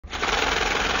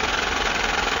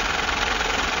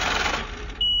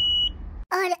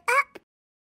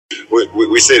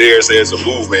we sit here and say it's a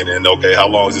movement, and okay, how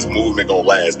long is this movement gonna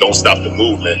last? Don't stop the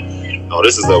movement. No,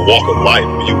 this is a walk of life.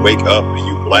 When you wake up and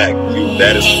you black,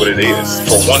 that is what it is.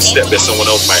 For one step that someone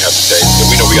else might have to take, and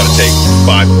we know we gotta take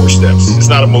 5 more steps. It's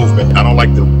not a movement. I don't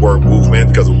like the word movement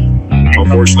because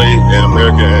unfortunately in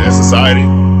America and society,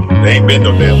 there ain't been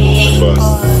no damn movement for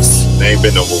us. There ain't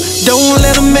been no movement. Don't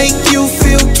let them make you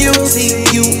feel guilty.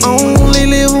 You only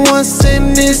live once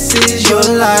and this is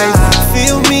your life.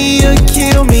 Feel me or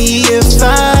kill me. If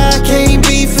I can't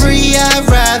be free, I'd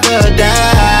rather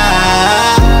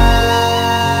die.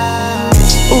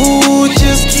 Ooh,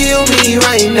 just kill me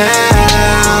right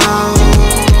now.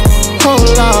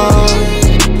 Hold on,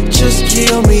 just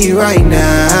kill me right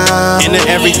now. In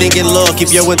everything in love,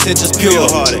 keep your intentions pure.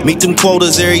 Meet them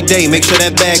quotas every day, make sure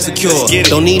that bag's secure.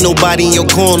 Don't need nobody in your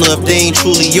corner if they ain't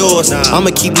truly yours.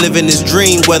 I'ma keep living this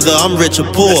dream, whether I'm rich or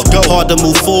poor. Hard to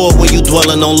move forward when you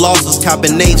dwelling on losses.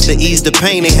 Copping names to ease the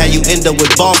pain, ain't how you end up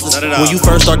with bosses. When you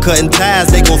first start cutting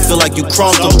ties, they gon' feel like you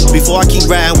crossed them. Before I keep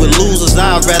riding with losers,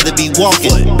 I'd rather be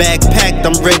walking. Bag packed,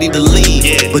 I'm ready to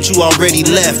leave, but you already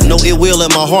left. No ill will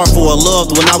in my heart for a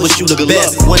loved one, I wish you the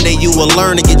best. One day you will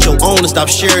learn to get your own and stop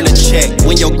sharing a check.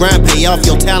 When your grind pay off,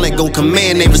 your talent gon'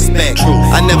 command they respect.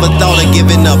 I never thought of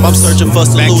giving up, I'm searching for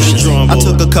solutions. I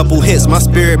took a couple hits, my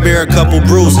spirit bear a couple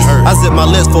bruises. I zip my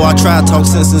lips before I try to talk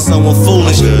sense in someone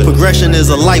foolish. Progression is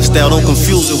a lifestyle, don't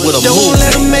confuse it with a move. Don't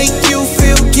let them make you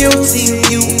feel guilty.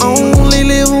 You only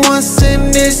live once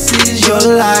and this is your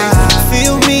life.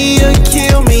 Feel me or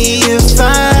kill me. If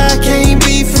I can't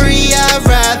be free, I'd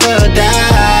rather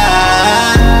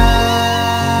die.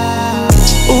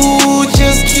 Ooh,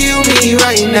 just kill me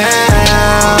right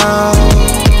now.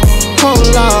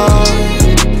 Hold on,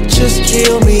 just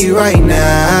kill me right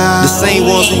now. The same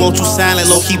ones who want you silent,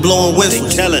 low-key blowing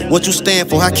whistles. What you stand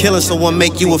for, how killing someone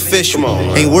make you official.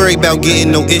 Ain't worried about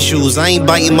getting no issues. I ain't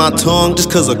biting my tongue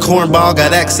just cause a cornball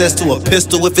got access to a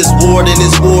pistol. If it's war, then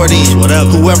it's war then.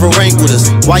 Whoever rank with us.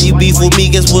 Why you beef with me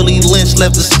against Willie Lynch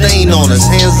left a stain on us.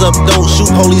 Hands up, don't shoot,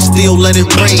 police still let it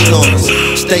rain on us.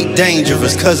 Stay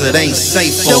dangerous cause it ain't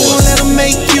safe for us. Don't let them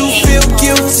make you feel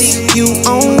guilty. You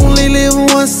only live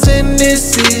once and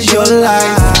this is your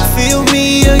life. Feel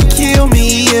me or kill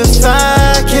me. If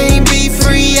I can't be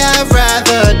free, I'd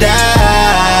rather die.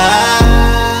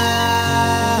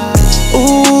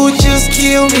 Ooh, just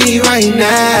kill me right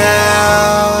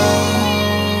now.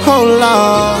 Hold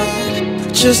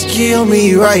on, just kill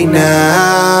me right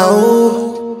now.